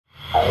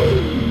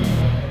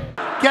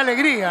Qué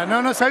alegría,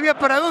 ¿no? No sabía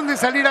para dónde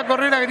salir a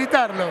correr a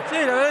gritarlo. Sí,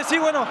 la verdad sí,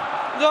 bueno,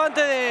 yo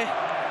antes de...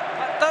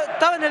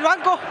 Estaba en el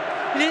banco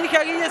y le dije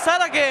a Guille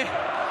Sara que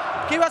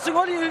iba a hacer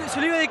gol y se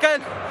lo iba a dedicar a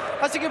él.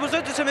 Así que por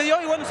suerte se me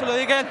dio y bueno, se lo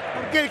dediqué a él.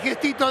 ¿Por qué el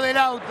gestito del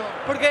auto?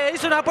 Porque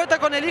hice una apuesta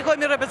con el hijo de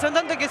mi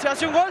representante que se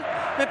hacía un gol,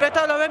 me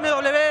prestaba la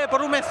BMW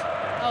por un mes.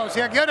 Ah, o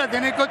sea que ahora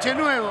tenés coche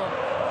nuevo.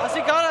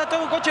 Así que ahora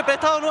tengo un coche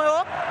prestado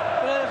nuevo,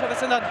 pero es el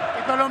representante.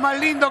 ¿Esto es lo más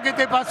lindo que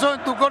te pasó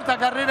en tu corta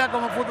carrera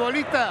como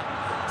futbolista?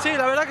 Sí,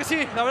 la verdad que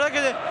sí. La verdad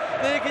que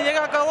desde que llegué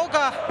acá a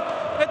Boca,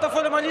 esto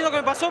fue lo más lindo que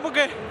me pasó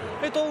porque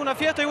es toda una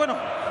fiesta y bueno,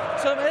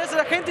 se lo merece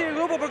la gente y el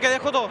grupo porque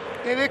dejó todo.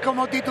 ¿Te ves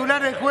como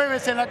titular el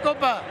jueves en la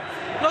Copa?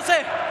 No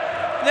sé,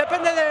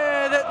 depende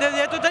del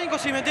director técnico,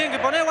 si me tienen que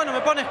poner, bueno,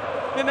 me pone.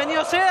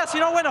 Bienvenido sea, si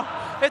no, bueno,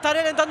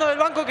 estaré alentando del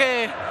banco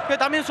que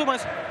también suma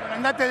eso. Bueno,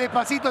 andate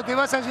despacito, te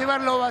vas a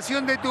llevar la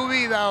ovación de tu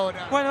vida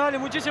ahora. Bueno, dale,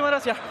 muchísimas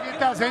gracias. Aquí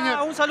está,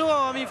 señor. Un saludo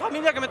a mi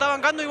familia que me está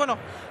bancando y bueno,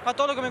 a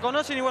todos los que me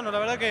conocen y bueno, la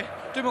verdad que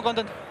estoy muy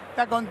contento.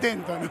 Está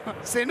contento, ¿no?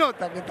 Se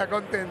nota que está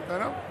contento,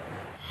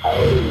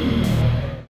 ¿no?